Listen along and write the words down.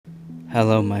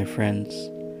Hello, my friends.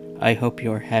 I hope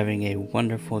you are having a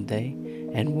wonderful day,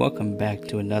 and welcome back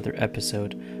to another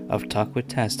episode of Talk with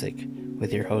Tastic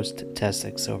with your host,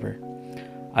 Tastic Silver.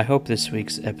 I hope this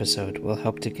week's episode will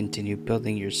help to continue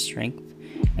building your strength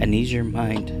and ease your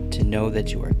mind to know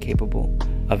that you are capable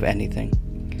of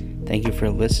anything. Thank you for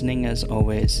listening as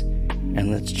always,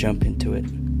 and let's jump into it.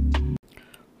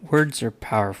 Words are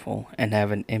powerful and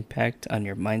have an impact on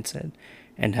your mindset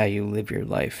and how you live your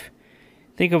life.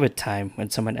 Think of a time when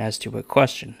someone asked you a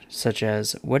question, such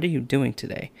as, "What are you doing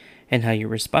today?" and how you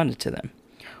responded to them.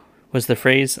 Was the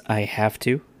phrase, "I have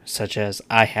to," such as,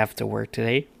 "I have to work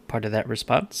today," part of that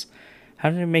response?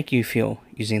 How did it make you feel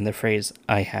using the phrase,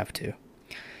 "I have to"?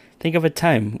 Think of a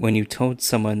time when you told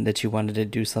someone that you wanted to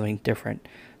do something different,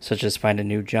 such as find a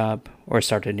new job or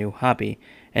start a new hobby,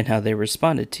 and how they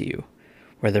responded to you.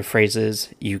 Were the phrases,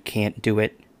 "You can't do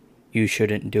it," "You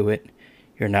shouldn't do it,"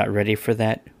 "You're not ready for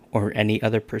that," or any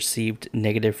other perceived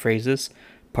negative phrases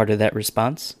part of that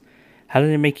response? How did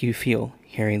it make you feel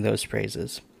hearing those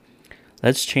phrases?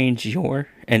 Let's change your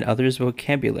and others'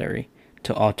 vocabulary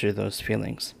to alter those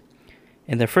feelings.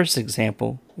 In the first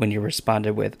example, when you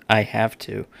responded with, "I have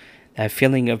to," that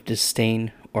feeling of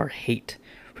disdain or hate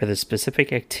for the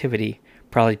specific activity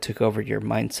probably took over your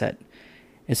mindset.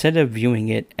 Instead of viewing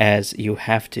it as "you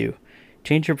have to,"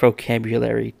 change your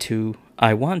vocabulary to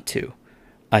 "I want to,"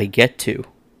 "I get to,"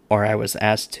 or "I was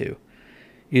asked to."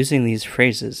 Using these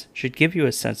phrases should give you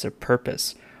a sense of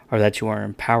purpose or that you are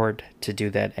empowered to do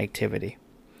that activity.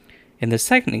 In the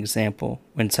second example,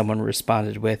 when someone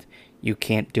responded with, "You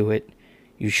can't do it,"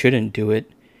 "You shouldn't do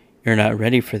it," "You're not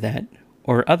ready for that,"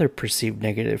 or other perceived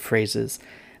negative phrases,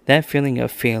 that feeling of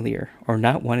failure or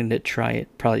not wanting to try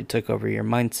it probably took over your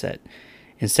mindset.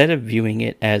 Instead of viewing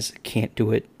it as "can't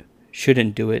do it,"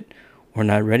 "shouldn't do it," or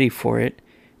 "not ready for it,"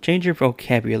 change your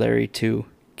vocabulary to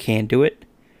 "can do it,"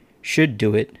 "should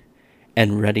do it,"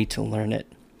 and "ready to learn it."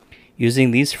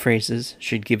 Using these phrases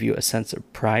should give you a sense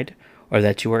of pride or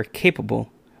that you are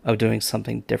capable of doing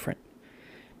something different.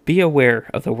 Be aware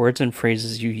of the words and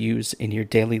phrases you use in your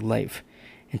daily life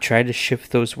and try to shift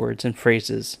those words and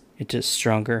phrases into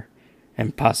stronger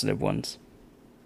and positive ones.